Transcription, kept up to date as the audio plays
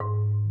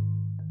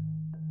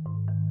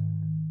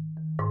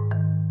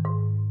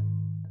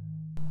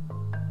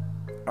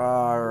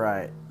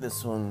Alright,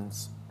 this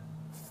one's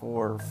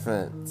for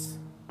Fence.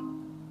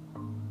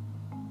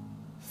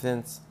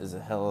 Fence is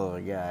a hell of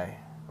a guy.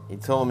 He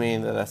told me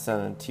that I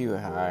sounded too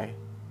high,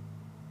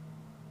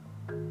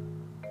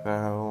 but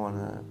I don't want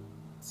to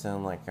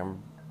sound like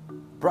I'm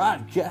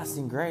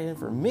broadcasting great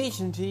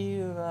information to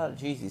you about a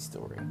cheesy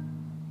story.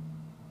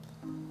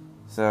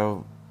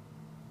 So,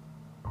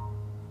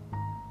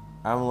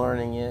 I'm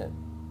learning it.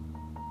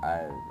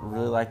 I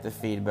really like the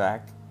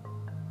feedback.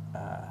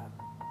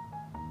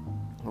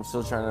 I'm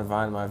still trying to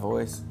find my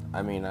voice.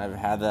 I mean, I've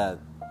had that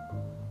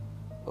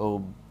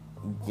old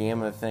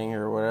gamma thing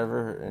or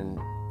whatever, and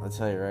I'll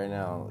tell you right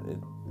now,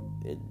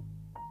 it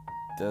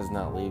does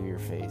not leave your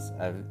face.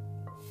 It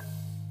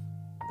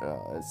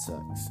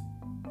sucks.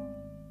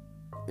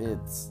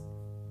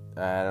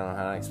 I don't know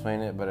how to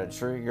explain it, but a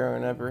tree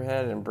growing up your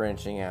head and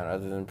branching out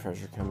other than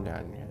pressure coming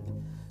down your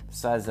head.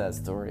 Besides that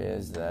story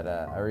is that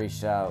I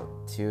reached out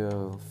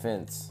to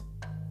Fence.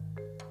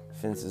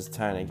 Fence is a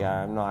tiny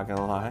guy, I'm not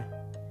gonna lie.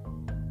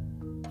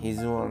 He's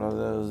one of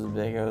those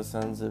big old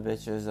sons of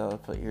bitches that'll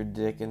put your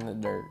dick in the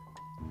dirt.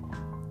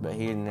 But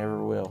he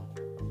never will.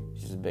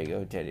 He's just a big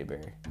old teddy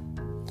bear.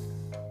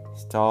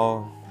 He's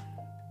tall.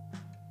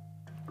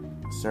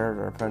 Served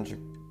our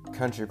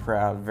country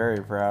proud,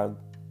 very proud.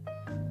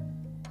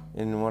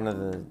 And one of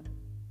the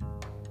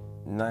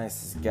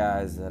nicest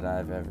guys that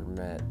I've ever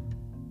met.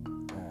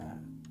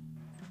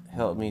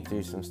 Helped me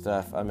through some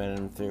stuff. I met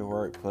him through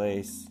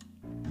workplace.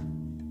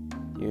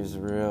 He was a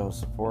real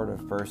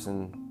supportive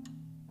person.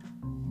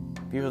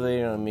 People that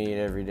you don't meet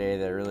every day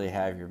that really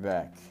have your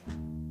back.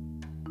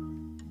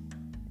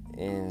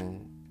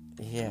 And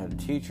he had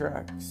 2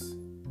 trucks.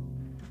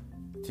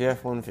 2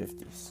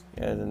 F-150s.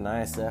 He had a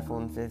nice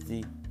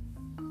F-150.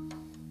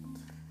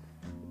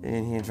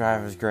 And he'd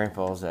drive his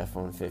grandpa's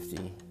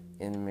F-150.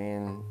 And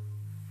man,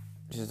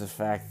 just the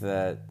fact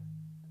that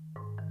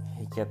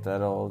he kept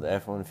that old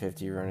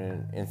F-150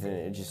 running, and then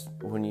it just,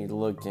 when you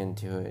looked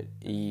into it,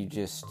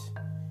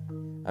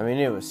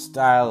 it was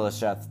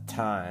stylish at the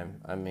time.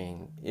 I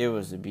mean, it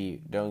was a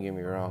beaut, don't get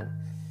me wrong.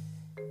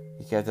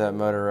 He kept that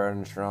motor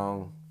running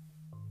strong.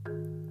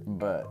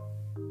 But,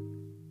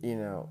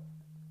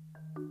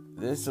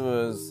 this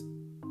was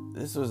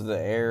the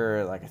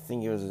era, like I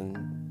think it was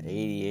in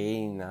 80,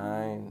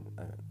 89.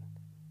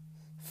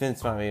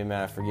 Fence might be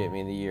mad, forget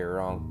me the year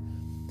wrong.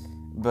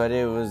 But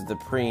it was the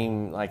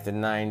the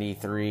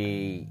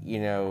 93,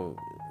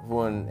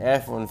 when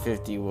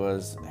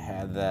F-150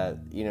 had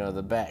that,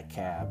 the back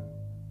cab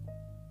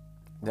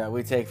that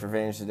we take for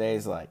advantage today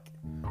is like,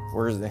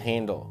 where's the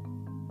handle?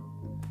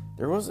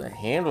 There wasn't a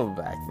handle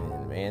back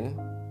then, man.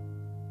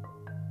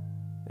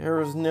 There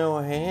was no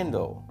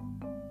handle.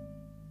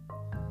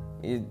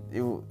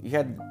 You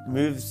had to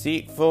move the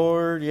seat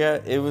forward. Yeah,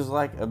 it was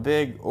like a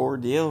big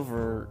ordeal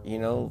for,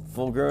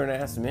 full-grown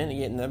ass men to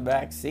get in the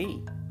back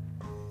seat.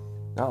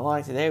 Not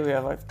like today, we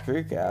have like the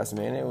crew cast,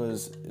 man. That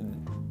was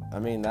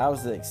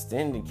the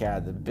extended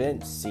cab, the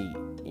bench seat,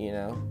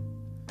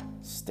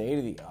 State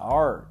of the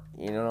art,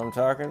 you know what I'm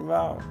talking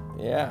about?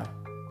 Yeah.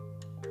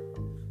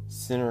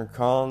 Center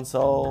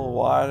console,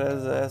 wide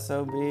as a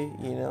SOB, I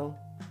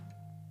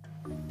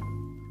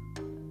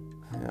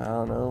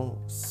don't know,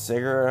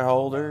 cigarette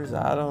holders,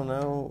 I don't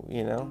know,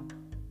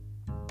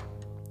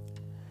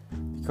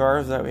 The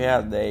cars that we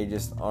have today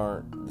just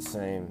aren't the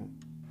same.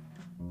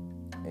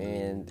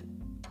 And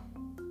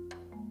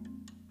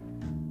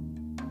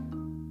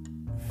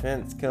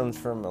Fence comes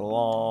from a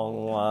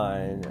long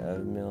line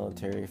of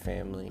military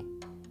family.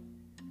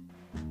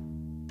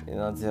 And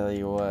I'll tell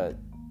you what,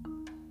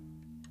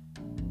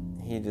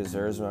 he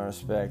deserves my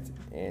respect,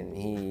 and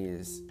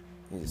he's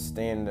a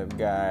stand-up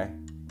guy.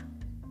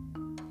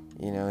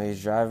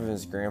 He's driving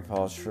his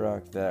grandpa's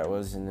truck that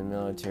was in the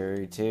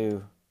military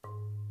too.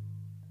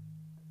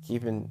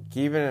 Keeping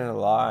it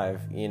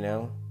alive,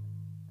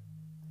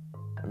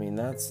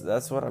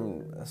 that's what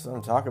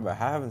I'm talking about,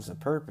 having some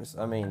purpose.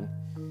 They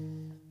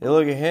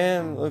look at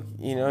him,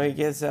 he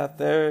gets out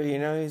there,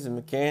 he's a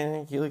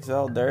mechanic, he looks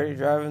all dirty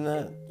driving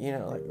that,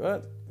 like,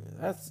 what?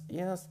 That's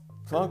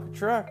funky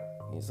truck.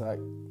 He's like,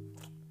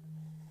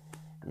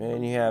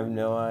 man, you have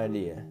no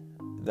idea.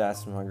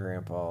 That's my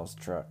grandpa's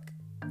truck,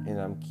 and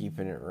I'm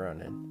keeping it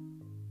running.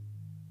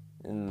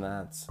 And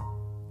that's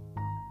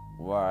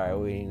why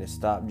we need to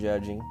stop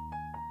judging.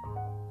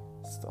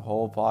 It's the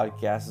whole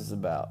podcast is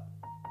about.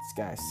 This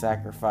guy's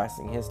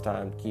sacrificing his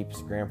time to keep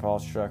his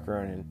grandpa's truck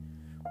running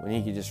when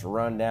he could just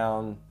run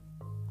down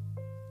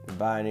and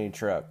buy a new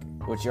truck,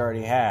 which he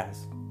already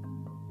has.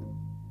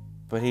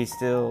 But he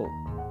still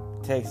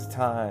takes the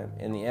time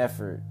and the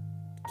effort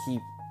to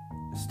keep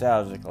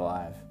nostalgic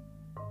alive.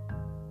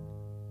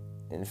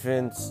 And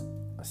Fence,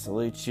 I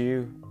salute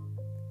you,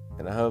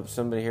 and I hope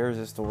somebody hears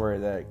this story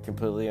that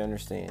completely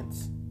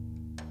understands.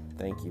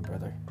 Thank you,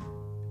 brother.